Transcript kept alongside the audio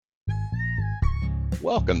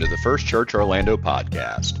Welcome to the First Church Orlando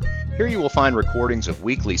podcast. Here you will find recordings of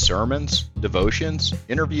weekly sermons, devotions,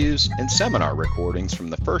 interviews, and seminar recordings from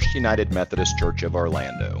the First United Methodist Church of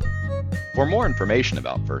Orlando. For more information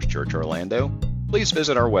about First Church Orlando, please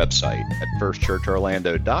visit our website at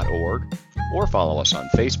firstchurchorlando.org or follow us on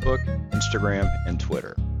Facebook, Instagram, and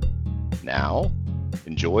Twitter. Now,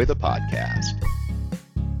 enjoy the podcast.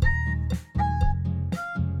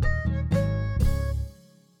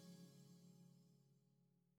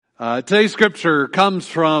 Today's scripture comes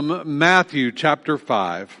from Matthew chapter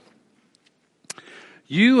 5.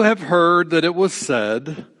 You have heard that it was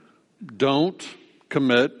said, don't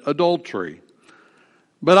commit adultery.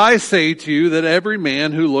 But I say to you that every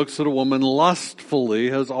man who looks at a woman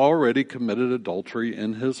lustfully has already committed adultery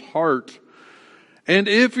in his heart. And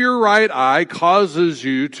if your right eye causes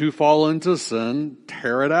you to fall into sin,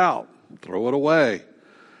 tear it out, throw it away.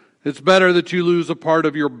 It's better that you lose a part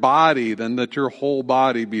of your body than that your whole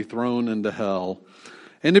body be thrown into hell.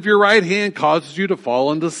 And if your right hand causes you to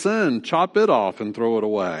fall into sin, chop it off and throw it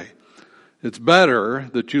away. It's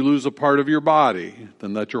better that you lose a part of your body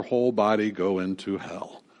than that your whole body go into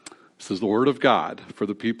hell. This is the word of God for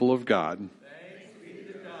the people of God. Thanks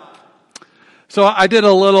be to God. So I did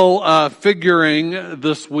a little figuring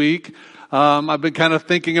this week. I've been kind of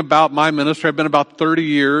thinking about my ministry. I've been about 30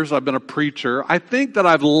 years. I've been a preacher. I think that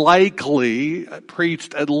I've likely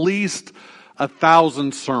preached at least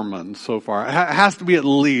 1,000 sermons so far. It has to be at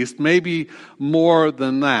least, maybe more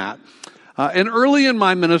than that. And early in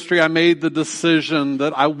my ministry, I made the decision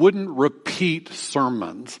that I wouldn't repeat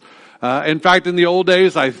sermons. In fact, in the old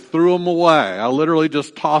days, I threw them away. I literally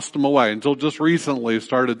just tossed them away until just recently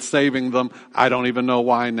started saving them. I don't even know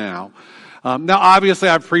why now. Now, obviously,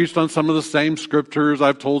 I've preached on some of the same scriptures.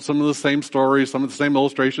 I've told some of the same stories, some of the same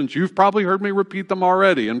illustrations. You've probably heard me repeat them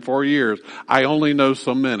already in 4 years. I only know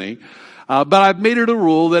so many. But I've made it a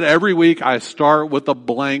rule that every week I start with a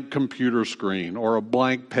blank computer screen or a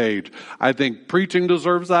blank page. I think preaching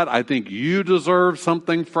deserves that. I think you deserve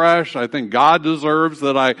something fresh. I think God deserves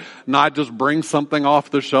that I not just bring something off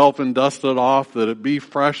the shelf and dust it off, that it be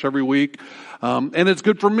fresh every week. And it's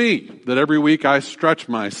good for me that every week I stretch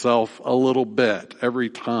myself a little bit every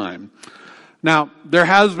time. Now, there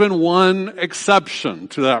has been one exception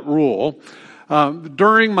to that rule.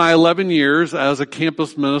 During my 11 years as a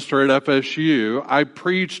campus minister at FSU, I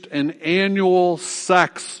preached an annual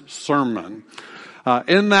sex sermon.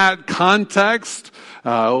 In that context,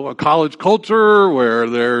 a college culture where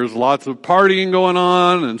there's lots of partying going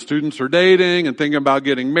on and students are dating and thinking about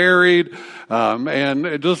getting married, and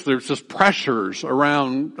there's just pressures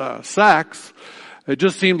around sex. It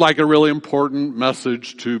just seemed like a really important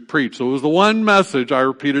message to preach. So it was the one message I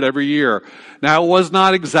repeated every year. Now, it was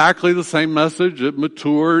not exactly the same message. It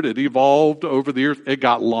matured. It evolved over the years. It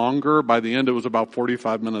got longer. By the end, it was about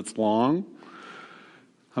 45 minutes long.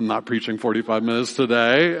 I'm not preaching 45 minutes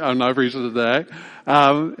today. I'm not preaching today.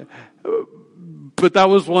 But that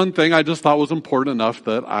was one thing I just thought was important enough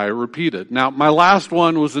that I repeated. Now, my last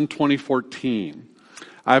one was in 2014.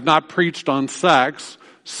 I have not preached on sex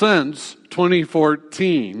since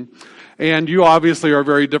 2014. And you obviously are a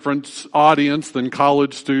very different audience than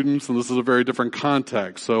college students, and this is a very different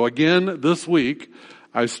context. So again, this week,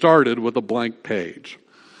 I started with a blank page.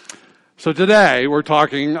 So today, we're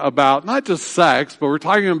talking about not just sex, but we're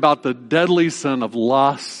talking about the deadly sin of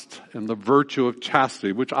lust and the virtue of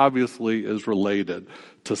chastity, which obviously is related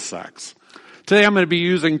to sex. Today I'm going to be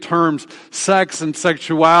using terms sex and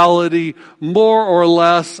sexuality more or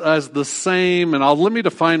less as the same, and let me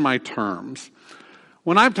define my terms.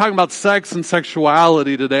 When I'm talking about sex and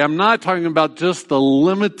sexuality today, I'm not talking about just the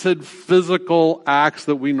limited physical acts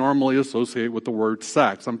that we normally associate with the word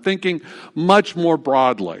sex. I'm thinking much more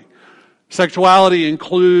broadly. Sexuality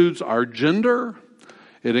includes our gender.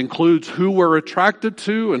 It includes who we're attracted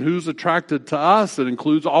to and who's attracted to us. It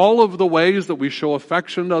includes all of the ways that we show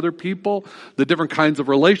affection to other people, the different kinds of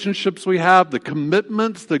relationships we have, the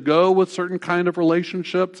commitments that go with certain kind of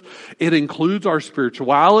relationships. It includes our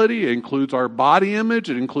spirituality. It includes our body image.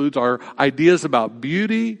 It includes our ideas about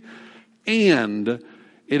beauty. And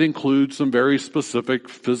it includes some very specific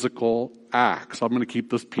physical acts. I'm going to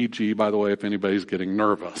keep this PG, by the way, if anybody's getting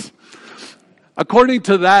nervous. According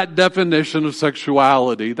to that definition of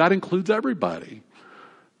sexuality, that includes everybody.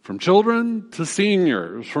 From children to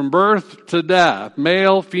seniors, from birth to death,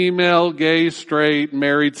 male, female, gay, straight,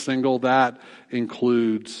 married, single, that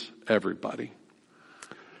includes everybody.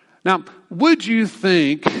 Now, would you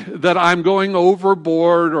think that I'm going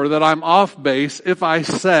overboard or that I'm off base if I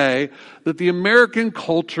say that the American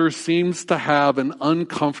culture seems to have an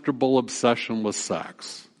uncomfortable obsession with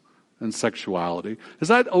sex and sexuality? Is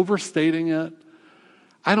that overstating it?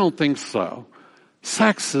 I don't think so.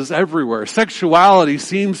 Sex is everywhere. Sexuality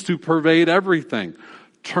seems to pervade everything.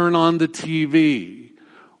 Turn on the TV.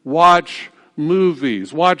 Watch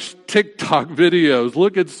movies. Watch TikTok videos.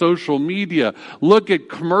 Look at social media. Look at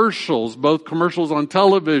commercials, both commercials on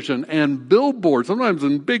television and billboards, sometimes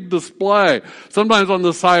in big display, sometimes on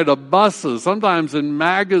the side of buses, sometimes in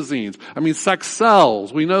magazines. I mean, sex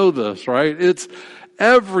sells. We know this, right? It's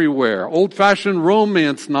everywhere. Old-fashioned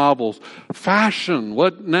romance novels. Fashion.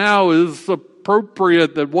 What now is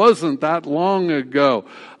appropriate that wasn't that long ago.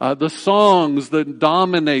 The songs that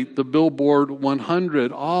dominate the Billboard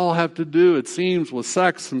 100 all have to do, it seems, with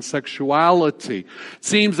sex and sexuality. It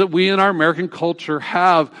seems that we in our American culture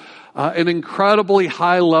have an incredibly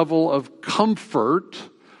high level of comfort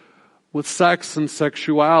with sex and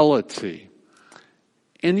sexuality.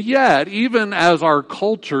 And yet, even as our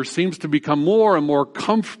culture seems to become more and more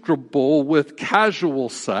comfortable with casual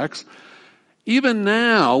sex, even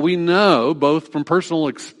now, we know, both from personal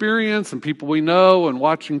experience and people we know and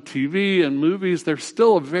watching TV and movies, there's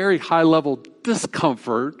still a very high level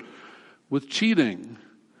discomfort with cheating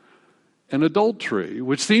and adultery,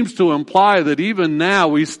 which seems to imply that even now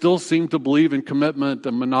we still seem to believe in commitment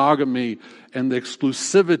and monogamy and the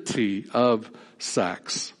exclusivity of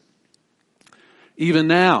sex. Even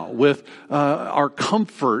now, with our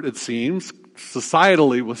comfort, it seems,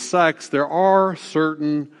 societally with sex, there are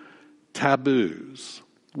certain taboos.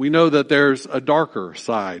 We know that there's a darker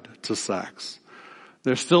side to sex.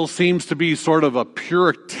 There still seems to be sort of a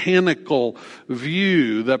puritanical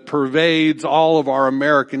view that pervades all of our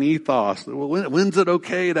American ethos. When's it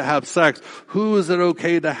okay to have sex? Who is it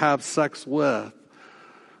okay to have sex with?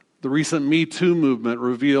 The recent Me Too movement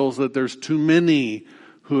reveals that there's too many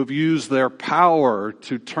who have used their power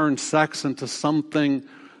to turn sex into something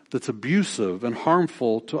that's abusive and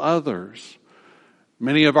harmful to others.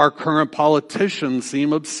 Many of our current politicians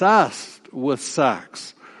seem obsessed with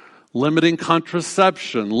sex, limiting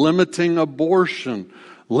contraception, limiting abortion,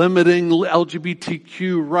 limiting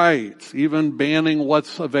LGBTQ rights, even banning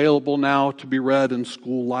what's available now to be read in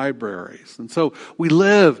school libraries. And so we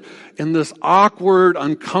live in this awkward,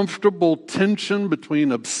 uncomfortable tension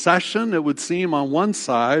between obsession, it would seem, on one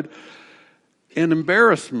side, and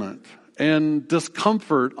embarrassment and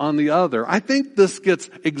discomfort on the other. I think this gets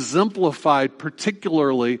exemplified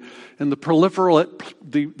particularly in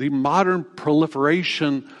the modern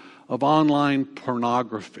proliferation of online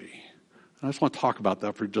pornography. I just want to talk about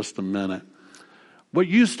that for just a minute. What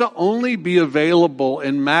used to only be available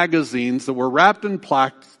in magazines that were wrapped in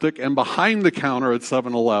plastic and behind the counter at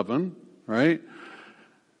 7-Eleven, right?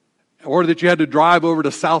 Or that you had to drive over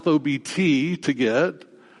to South OBT to get,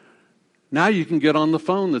 now you can get on the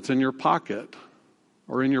phone that's in your pocket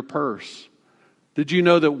or in your purse. Did you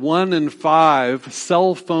know that 1 in 5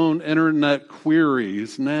 cell phone internet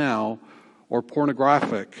queries now are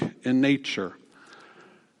pornographic in nature?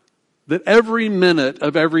 That every minute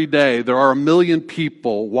of every day there are 1 million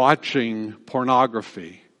people watching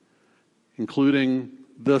pornography, including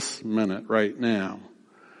this minute right now.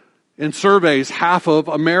 In surveys, half of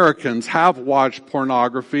Americans have watched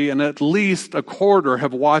pornography, and at least a quarter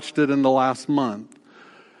have watched it in the last month.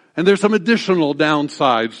 And there's some additional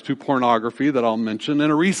downsides to pornography that I'll mention. In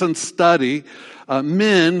a recent study,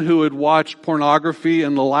 men who had watched pornography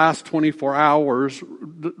in the last 24 hours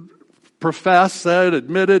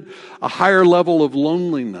admitted a higher level of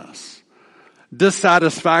loneliness,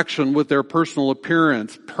 dissatisfaction with their personal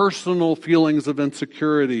appearance, personal feelings of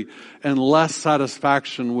insecurity, and less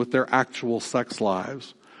satisfaction with their actual sex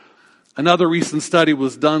lives. Another recent study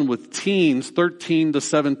was done with teens, 13 to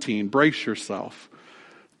 17. Brace yourself.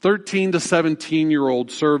 13 to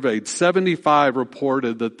 17-year-olds surveyed, 75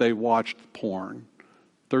 reported that they watched porn.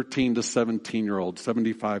 13 to 17-year-olds,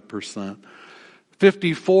 75%.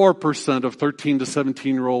 54% of 13 to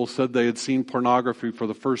 17-year-olds said they had seen pornography for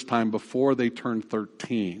the first time before they turned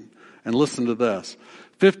 13. And listen to this.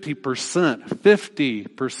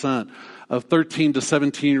 50% of 13 to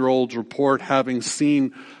 17-year-olds report having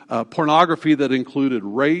seen pornography that included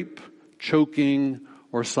rape, choking,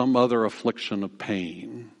 or some other affliction of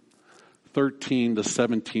pain. 13 to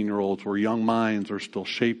 17-year-olds where young minds are still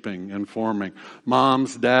shaping and forming.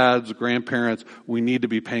 Moms, dads, grandparents, we need to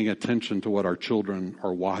be paying attention to what our children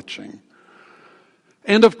are watching.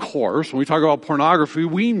 And of course, when we talk about pornography,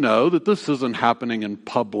 we know that this isn't happening in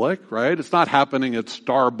public, right? It's not happening at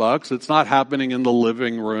Starbucks. It's not happening in the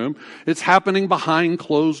living room. It's happening behind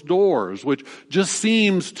closed doors, which just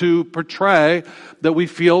seems to portray that we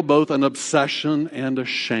feel both an obsession and a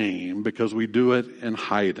shame because we do it in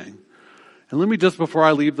hiding. And let me just, before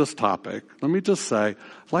I leave this topic, let me just say,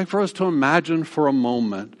 I'd like for us to imagine for a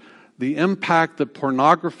moment the impact that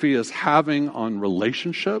pornography is having on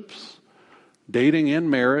relationships, dating and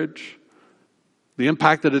marriage, the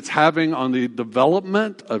impact that it's having on the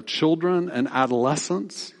development of children and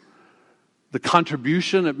adolescents, the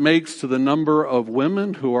contribution it makes to the number of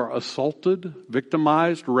women who are assaulted,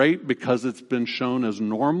 victimized, raped because it's been shown as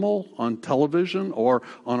normal on television or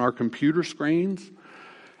on our computer screens,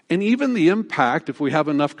 and even the impact, if we have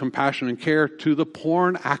enough compassion and care, to the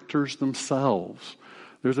porn actors themselves.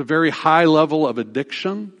 There's a very high level of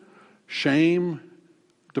addiction, shame,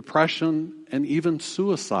 depression, and even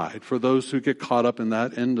suicide for those who get caught up in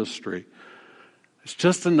that industry. It's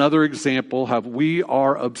just another example how we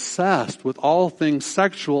are obsessed with all things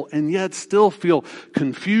sexual and yet still feel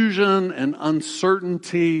confusion and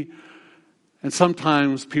uncertainty, and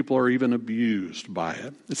sometimes people are even abused by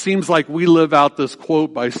it. It seems like we live out this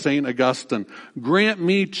quote by St. Augustine, "Grant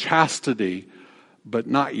me chastity, but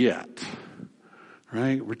not yet."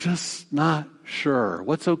 Right? We're just not sure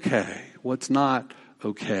what's okay, what's not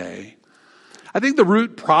okay. I think the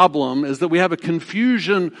root problem is that we have a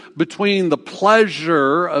confusion between the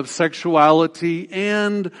pleasure of sexuality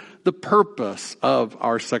and the purpose of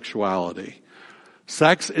our sexuality.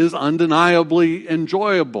 Sex is undeniably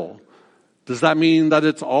enjoyable. Does that mean that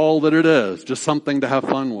it's all that it is, just something to have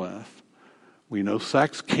fun with? We know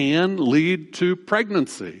sex can lead to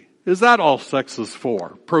pregnancy. Is that all sex is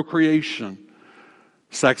for? Procreation.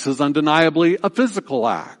 Sex is undeniably a physical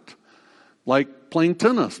act, like playing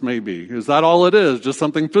tennis maybe. Is that all it is? Just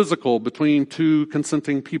something physical between two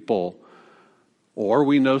consenting people? Or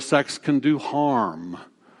we know sex can do harm.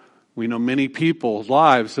 We know many people's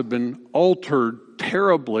lives have been altered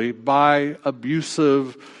terribly by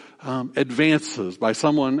abusive advances by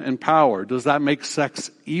someone in power. Does that make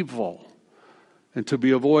sex evil and to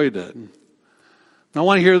be avoided? I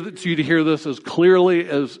want you to hear this as clearly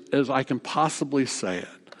as I can possibly say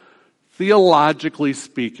it. Theologically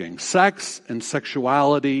speaking, sex and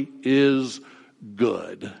sexuality is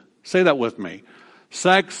good. Say that with me.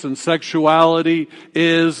 Sex and sexuality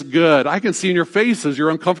is good. I can see in your faces you're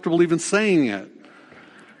uncomfortable even saying it.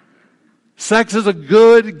 Sex is a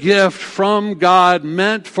good gift from God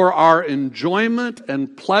meant for our enjoyment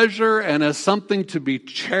and pleasure and as something to be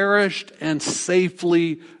cherished and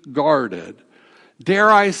safely guarded.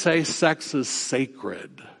 Dare I say sex is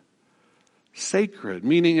sacred. Sacred,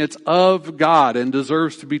 meaning it's of God and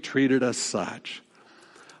deserves to be treated as such.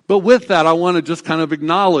 But with that, I want to just kind of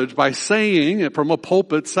acknowledge by saying from a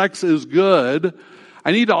pulpit, sex is good.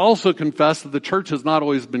 I need to also confess that the church has not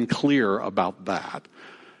always been clear about that.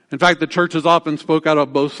 In fact, the church has often spoke out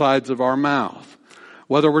of both sides of our mouth.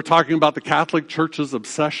 Whether we're talking about the Catholic Church's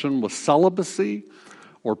obsession with celibacy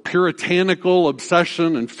or puritanical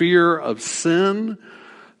obsession and fear of sin,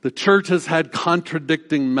 the church has had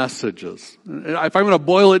contradicting messages. If I'm going to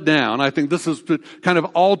boil it down, I think this is kind of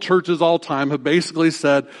all churches all time have basically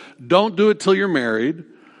said, don't do it till you're married,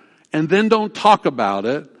 and then don't talk about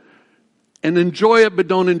it, and enjoy it, but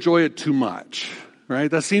don't enjoy it too much. Right?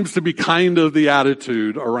 That seems to be kind of the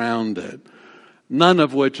attitude around it. None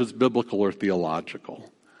of which is biblical or theological.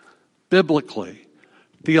 Biblically,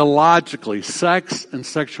 theologically, sex and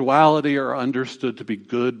sexuality are understood to be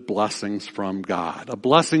good blessings from God. A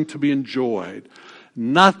blessing to be enjoyed.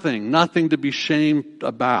 Nothing to be shamed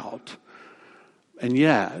about. And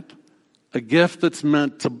yet, a gift that's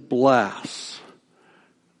meant to bless,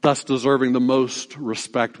 thus deserving the most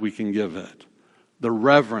respect we can give it. The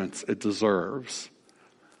reverence it deserves.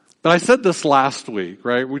 But I said this last week,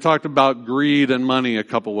 right? We talked about greed and money a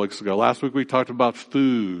couple weeks ago. Last week we talked about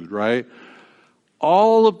food, right?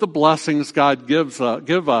 All of the blessings God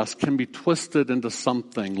give us can be twisted into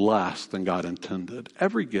something less than God intended.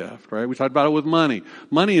 Every gift, right? We talked about it with money.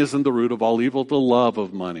 Money isn't the root of all evil. The love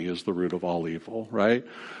of money is the root of all evil, right?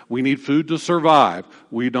 We need food to survive.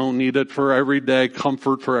 We don't need it for everyday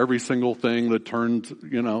comfort for every single thing that turns,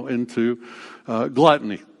 into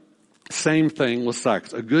gluttony. Same thing with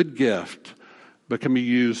sex. A good gift, but can be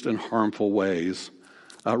used in harmful ways.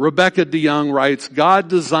 Rebecca DeYoung writes, God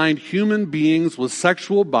designed human beings with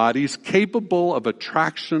sexual bodies capable of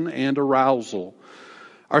attraction and arousal.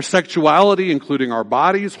 Our sexuality, including our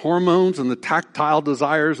bodies, hormones, and the tactile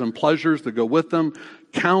desires and pleasures that go with them,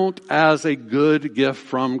 count as a good gift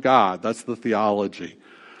from God. That's the theology.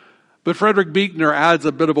 But Frederick Buechner adds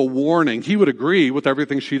a bit of a warning. He would agree with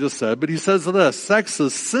everything she just said, but he says this, sex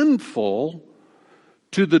is sinful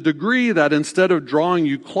to the degree that instead of drawing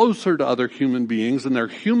you closer to other human beings and their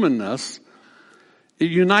humanness, it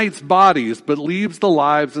unites bodies but leaves the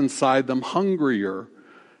lives inside them hungrier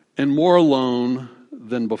and more alone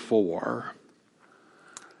than before.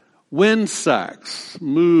 When sex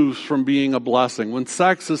moves from being a blessing, when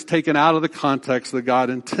sex is taken out of the context that God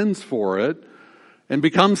intends for it and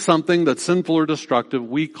becomes something that's sinful or destructive,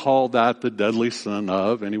 we call that the deadly sin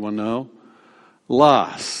of, anyone know?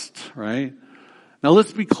 Lust, right? Now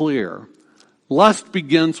let's be clear. Lust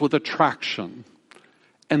begins with attraction.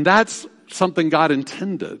 And that's something God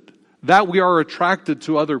intended. That we are attracted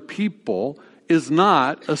to other people is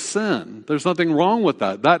not a sin. There's nothing wrong with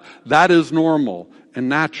that. That is normal and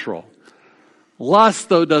natural. Lust,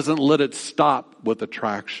 though, doesn't let it stop with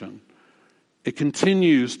attraction. It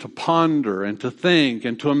continues to ponder and to think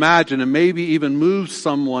and to imagine and maybe even move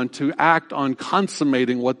someone to act on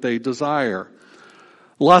consummating what they desire.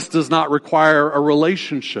 Lust does not require a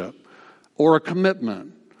relationship or a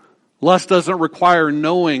commitment. Lust doesn't require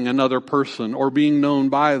knowing another person or being known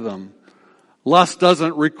by them. Lust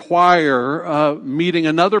doesn't require meeting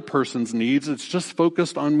another person's needs. It's just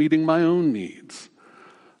focused on meeting my own needs.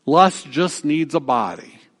 Lust just needs a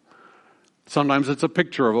body. Sometimes it's a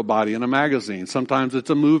picture of a body in a magazine. Sometimes it's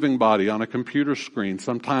a moving body on a computer screen.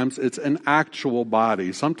 Sometimes it's an actual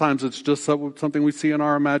body. Sometimes it's just something we see in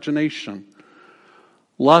our imagination.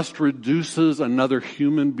 Lust reduces another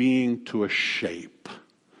human being to a shape,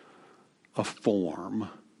 a form,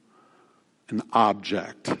 an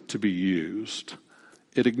object to be used.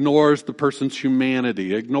 It ignores the person's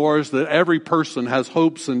humanity. It ignores that every person has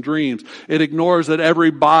hopes and dreams. It ignores that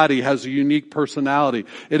every body has a unique personality.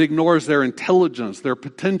 It ignores their intelligence, their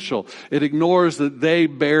potential. It ignores that they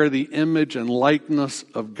bear the image and likeness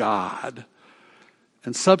of God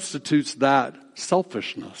and substitutes that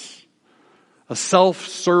selfishness, a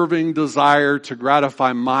self-serving desire to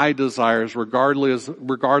gratify my desires regardless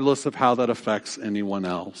of how that affects anyone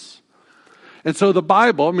else. And so the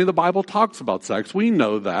Bible talks about sex. We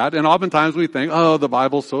know that. And oftentimes we think, oh, the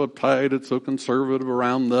Bible's so uptight, it's so conservative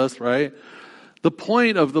around this, right? The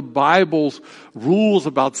point of the Bible's rules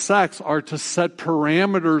about sex are to set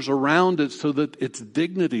parameters around it so that its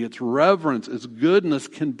dignity, its reverence, its goodness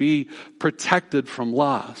can be protected from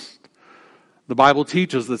lust. The Bible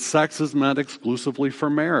teaches that sex is meant exclusively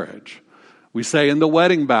for marriage. We say in the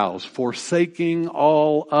wedding vows, forsaking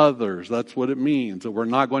all others. That's what it means, that we're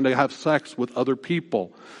not going to have sex with other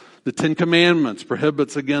people. The Ten Commandments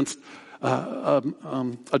prohibits against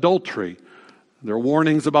adultery. There are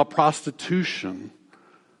warnings about prostitution.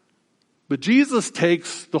 But Jesus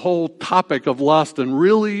takes the whole topic of lust and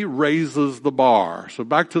really raises the bar. So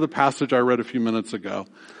back to the passage I read a few minutes ago.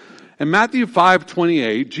 In Matthew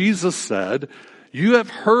 5:28, Jesus said, "You have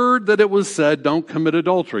heard that it was said, don't commit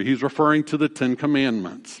adultery." He's referring to the Ten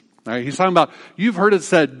Commandments. Right? He's talking about, you've heard it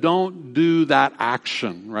said, don't do that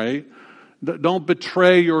action, right? Don't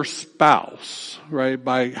betray your spouse, right?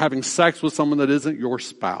 By having sex with someone that isn't your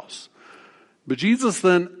spouse. But Jesus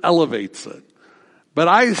then elevates it. "But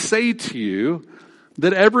I say to you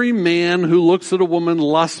that every man who looks at a woman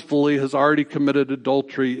lustfully has already committed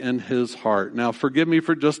adultery in his heart." Now, forgive me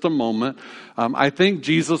for just a moment. I think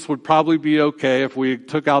Jesus would probably be okay if we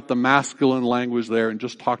took out the masculine language there and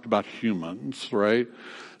just talked about humans, right?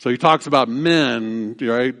 So he talks about men,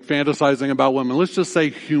 right, fantasizing about women. Let's just say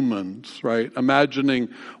humans, right, imagining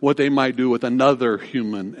what they might do with another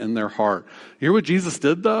human in their heart. You hear what Jesus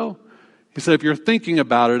did, though? He said, if you're thinking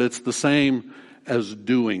about it, it's the same as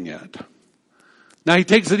doing it. Now he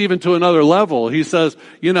takes it even to another level. He says,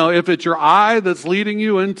 if it's your eye that's leading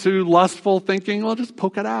you into lustful thinking, well, just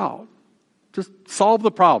poke it out. Just solve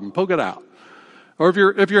the problem, poke it out. Or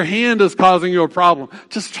if your hand is causing you a problem,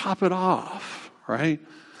 just chop it off, right?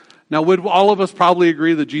 Now would all of us probably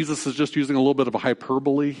agree that Jesus is just using a little bit of a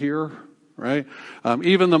hyperbole here, right?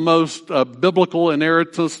 Even the most biblical,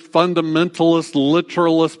 inerrantist, fundamentalist,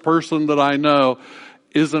 literalist person that I know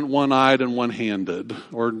isn't one-eyed and one-handed,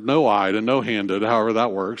 or no-eyed and no-handed, however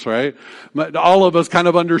that works, right? But all of us kind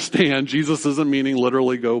of understand Jesus isn't meaning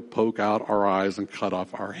literally go poke out our eyes and cut off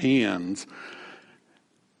our hands.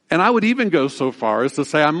 And I would even go so far as to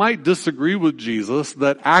say I might disagree with Jesus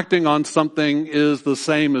that acting on something is the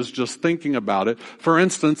same as just thinking about it. For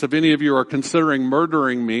instance, if any of you are considering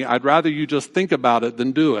murdering me, I'd rather you just think about it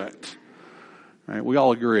than do it. Right? We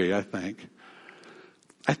all agree, I think.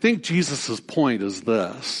 I think Jesus' point is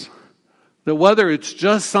this, that whether it's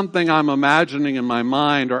just something I'm imagining in my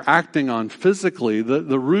mind or acting on physically,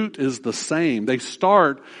 the root is the same. They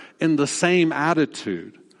start in the same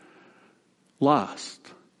attitude. Lust.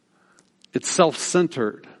 It's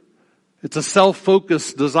self-centered. It's a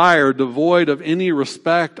self-focused desire devoid of any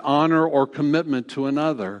respect, honor, or commitment to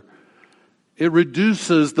another. It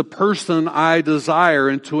reduces the person I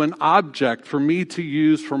desire into an object for me to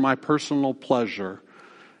use for my personal pleasure.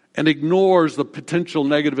 and ignores the potential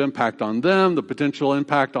negative impact on them, the potential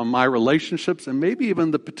impact on my relationships, and maybe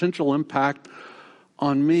even the potential impact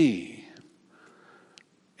on me.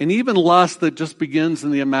 And even lust that just begins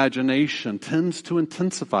in the imagination tends to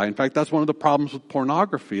intensify. In fact, that's one of the problems with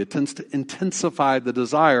pornography. It tends to intensify the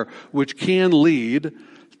desire, which can lead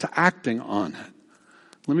to acting on it.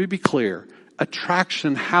 Let me be clear.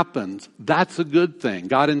 Attraction happens. That's a good thing.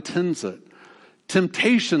 God intends it.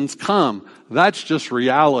 Temptations come. That's just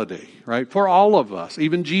reality, right? For all of us.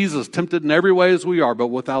 Even Jesus, tempted in every way as we are, but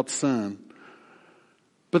without sin.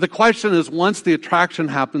 But the question is, once the attraction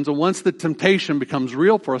happens and once the temptation becomes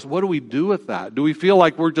real for us, what do we do with that? Do we feel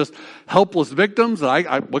like we're just helpless victims?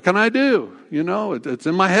 What can I do? It's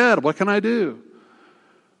in my head. What can I do?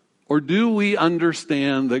 Or do we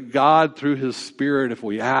understand that God, through His Spirit, if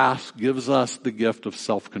we ask, gives us the gift of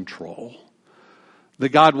self-control? That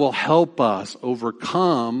God will help us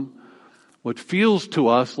overcome what feels to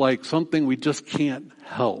us like something we just can't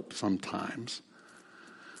help sometimes.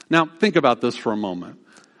 Now, think about this for a moment.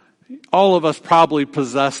 All of us probably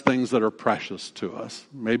possess things that are precious to us.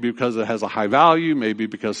 Maybe because it has a high value, maybe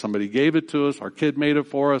because somebody gave it to us, our kid made it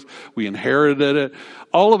for us, we inherited it.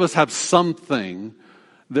 All of us have something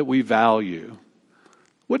that we value.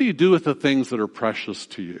 What do you do with the things that are precious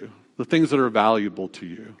to you? The things that are valuable to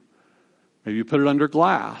you? Maybe you put it under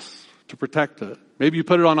glass to protect it. Maybe you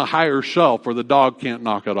put it on a higher shelf where the dog can't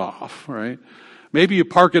knock it off, right? Maybe you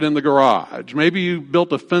park it in the garage. Maybe you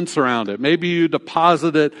built a fence around it. Maybe you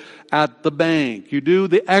deposit it at the bank. You do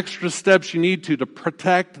the extra steps you need to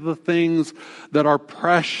protect the things that are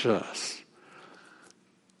precious.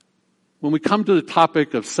 When we come to the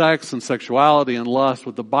topic of sex and sexuality and lust,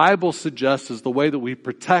 what the Bible suggests is the way that we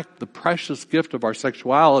protect the precious gift of our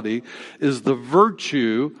sexuality is the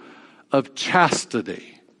virtue of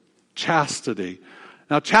chastity. Chastity.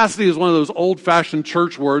 Now, chastity is one of those old-fashioned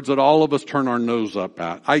church words that all of us turn our nose up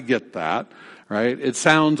at. I get that, right? It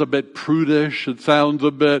sounds a bit prudish. It sounds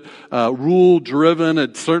a bit rule-driven.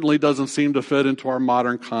 It certainly doesn't seem to fit into our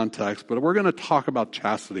modern context. But we're going to talk about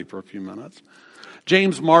chastity for a few minutes.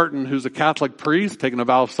 James Martin, who's a Catholic priest, taking a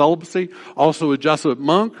vow of celibacy, also a Jesuit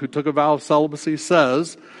monk who took a vow of celibacy,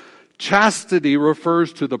 says, chastity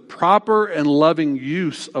refers to the proper and loving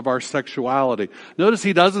use of our sexuality. Notice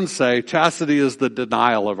he doesn't say chastity is the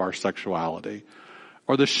denial of our sexuality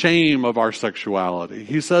or the shame of our sexuality.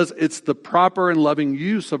 He says it's the proper and loving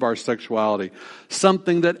use of our sexuality,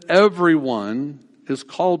 something that everyone is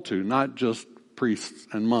called to, not just priests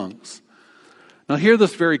and monks. Now hear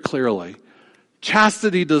this very clearly.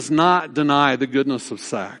 Chastity does not deny the goodness of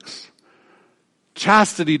sex.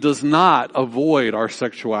 Chastity does not avoid our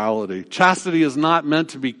sexuality. Chastity is not meant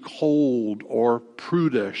to be cold or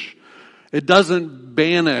prudish. It doesn't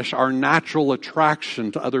banish our natural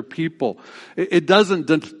attraction to other people. It doesn't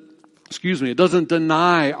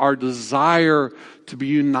deny our desire to be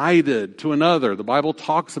united to another. The Bible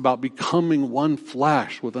talks about becoming one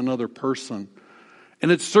flesh with another person.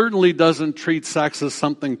 And it certainly doesn't treat sex as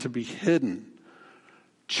something to be hidden.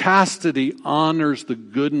 Chastity honors the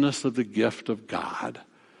goodness of the gift of God.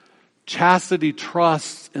 Chastity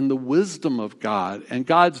trusts in the wisdom of God and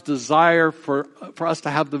God's desire for us to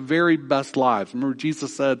have the very best lives. Remember,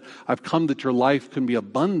 Jesus said, I've come that your life can be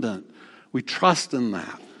abundant. We trust in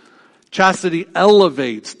that. Chastity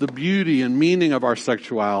elevates the beauty and meaning of our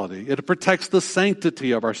sexuality. It protects the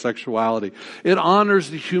sanctity of our sexuality. It honors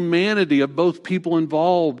the humanity of both people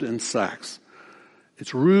involved in sex.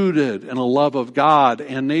 It's rooted in a love of God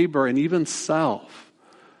and neighbor and even self.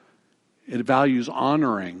 It values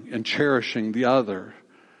honoring and cherishing the other.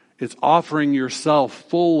 It's offering yourself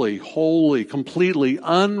fully, wholly, completely,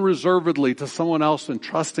 unreservedly to someone else and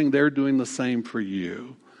trusting they're doing the same for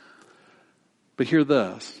you. But hear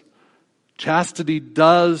this. Chastity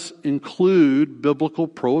does include biblical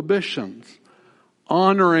prohibitions,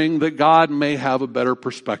 honoring that God may have a better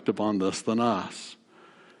perspective on this than us.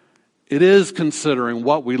 It is considering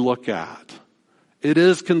what we look at. It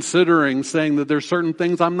is considering saying that there's certain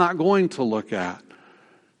things I'm not going to look at.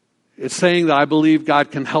 It's saying that I believe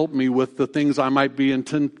God can help me with the things I might be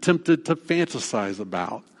tempted to fantasize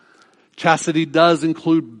about. Chastity does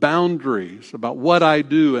include boundaries about what I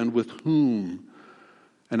do and with whom,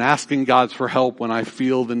 and asking God for help when I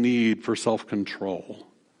feel the need for self-control.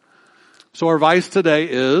 So our vice today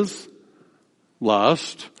is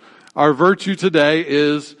lust. Our virtue today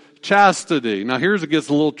is chastity. Now here's it gets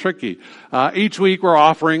a little tricky. Each week we're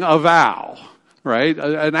offering a vow, right?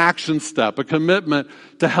 An action step, a commitment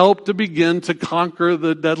to help to begin to conquer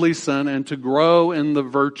the deadly sin and to grow in the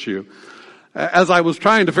virtue. As I was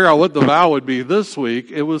trying to figure out what the vow would be this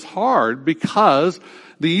week, it was hard because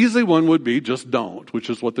the easy one would be just don't, which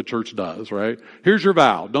is what the church does, right? Here's your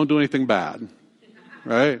vow. Don't do anything bad,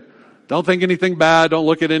 right? Don't think anything bad. Don't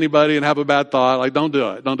look at anybody and have a bad thought. Like, don't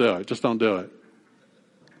do it. Don't do it. Just don't do it.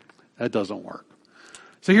 That doesn't work.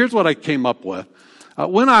 So here's what I came up with.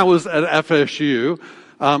 When I was at FSU,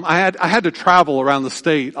 I had to travel around the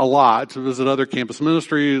state a lot to visit other campus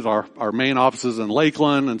ministries, our main offices in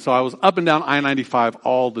Lakeland, and so I was up and down I-95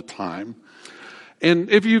 all the time.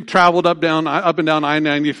 And if you've traveled up and down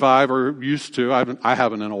I-95, or used to, I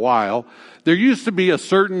haven't in a while, there used to be a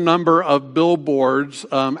certain number of billboards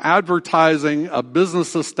advertising a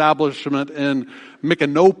business establishment in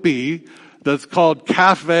Micanopy that's called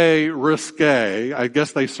Cafe Risque. I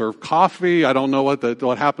guess they serve coffee. I don't know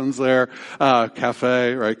what happens there.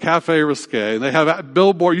 Cafe, right? Cafe Risque. And they have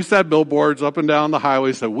billboards. You said billboards up and down the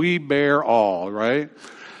highway said, "We bear all," right?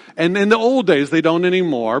 And in the old days, they don't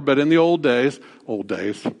anymore, but in the old days,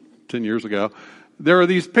 10 years ago, there are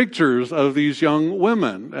these pictures of these young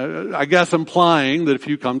women, I guess implying that if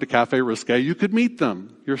you come to Cafe Risque, you could meet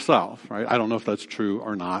them yourself, right? I don't know if that's true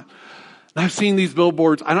or not. I've seen these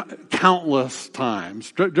billboards countless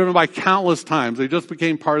times, driven by countless times. They just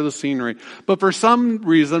became part of the scenery. But for some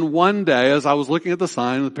reason, one day, as I was looking at the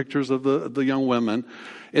sign, the pictures of the young women,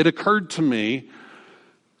 it occurred to me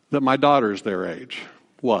that my daughter's their age,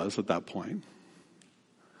 was at that point.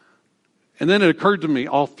 And then it occurred to me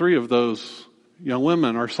all three of those young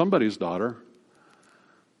women are somebody's daughter,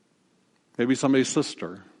 maybe somebody's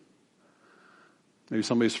sister, maybe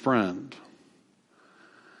somebody's friend,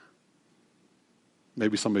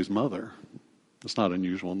 maybe somebody's mother. It's not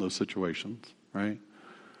unusual in those situations, right?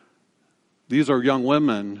 These are young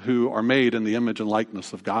women who are made in the image and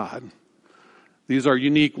likeness of God. These are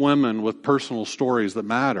unique women with personal stories that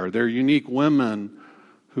matter. They're unique women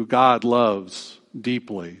who God loves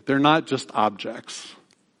deeply. They're not just objects,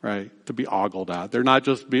 right, to be ogled at. They're not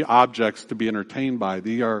just objects to be entertained by.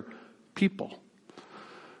 They are people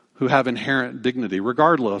who have inherent dignity,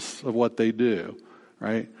 regardless of what they do,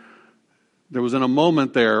 right? There was in a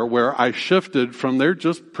moment there where I shifted from they're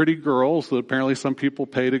just pretty girls that apparently some people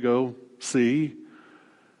pay to go see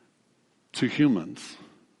to humans,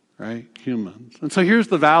 right? Humans. And so here's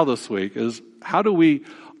the vow this week is how do we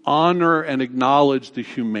honor and acknowledge the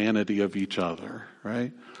humanity of each other,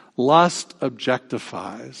 right? Lust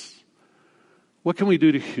objectifies. What can we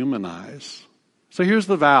do to humanize? So here's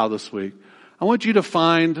the vow this week. I want you to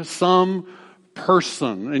find some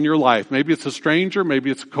person in your life. Maybe it's a stranger, maybe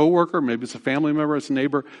it's a coworker, maybe it's a family member, it's a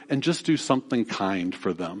neighbor, and just do something kind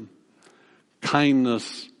for them.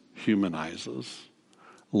 Kindness humanizes.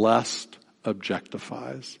 Lust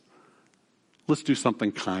objectifies. Let's do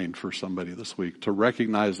something kind for somebody this week to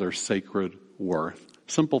recognize their sacred worth.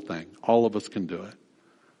 Simple thing. All of us can do it.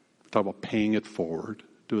 Talk about paying it forward.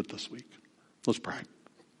 Do it this week. Let's pray.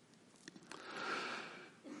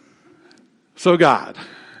 So God,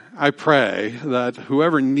 I pray that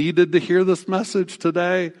whoever needed to hear this message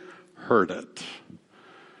today heard it.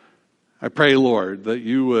 I pray, Lord, that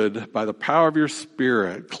you would, by the power of your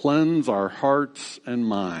Spirit, cleanse our hearts and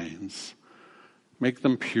minds. Make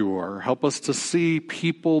them pure. Help us to see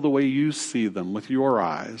people the way you see them with your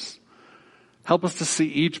eyes. Help us to see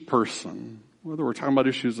each person, whether we're talking about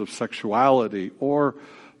issues of sexuality or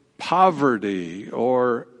poverty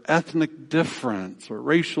or ethnic difference or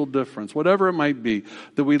racial difference, whatever it might be,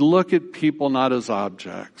 that we look at people not as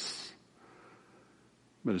objects,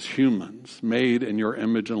 but as humans made in your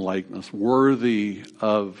image and likeness, worthy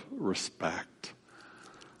of respect.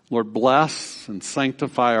 Lord, bless and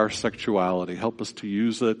sanctify our sexuality. Help us to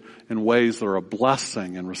use it in ways that are a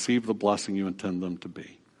blessing and receive the blessing you intend them to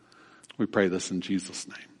be. We pray this in Jesus'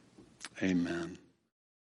 name. Amen.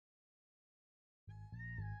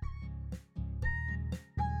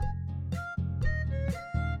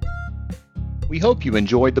 We hope you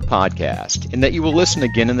enjoyed the podcast and that you will listen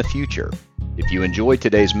again in the future. If you enjoyed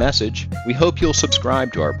today's message, we hope you'll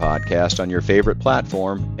subscribe to our podcast on your favorite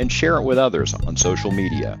platform and share it with others on social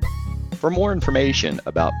media. For more information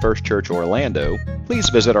about First Church Orlando, please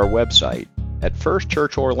visit our website at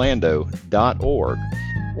firstchurchorlando.org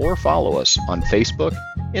or follow us on Facebook,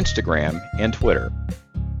 Instagram, and Twitter.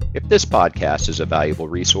 If this podcast is a valuable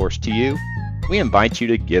resource to you, we invite you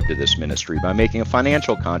to give to this ministry by making a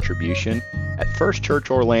financial contribution at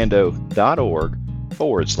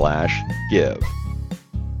firstchurchorlando.org/give.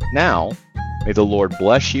 Now, may the Lord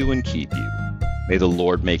bless you and keep you. May the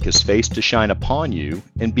Lord make his face to shine upon you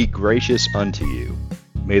and be gracious unto you.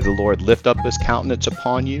 May the Lord lift up his countenance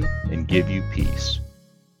upon you and give you peace.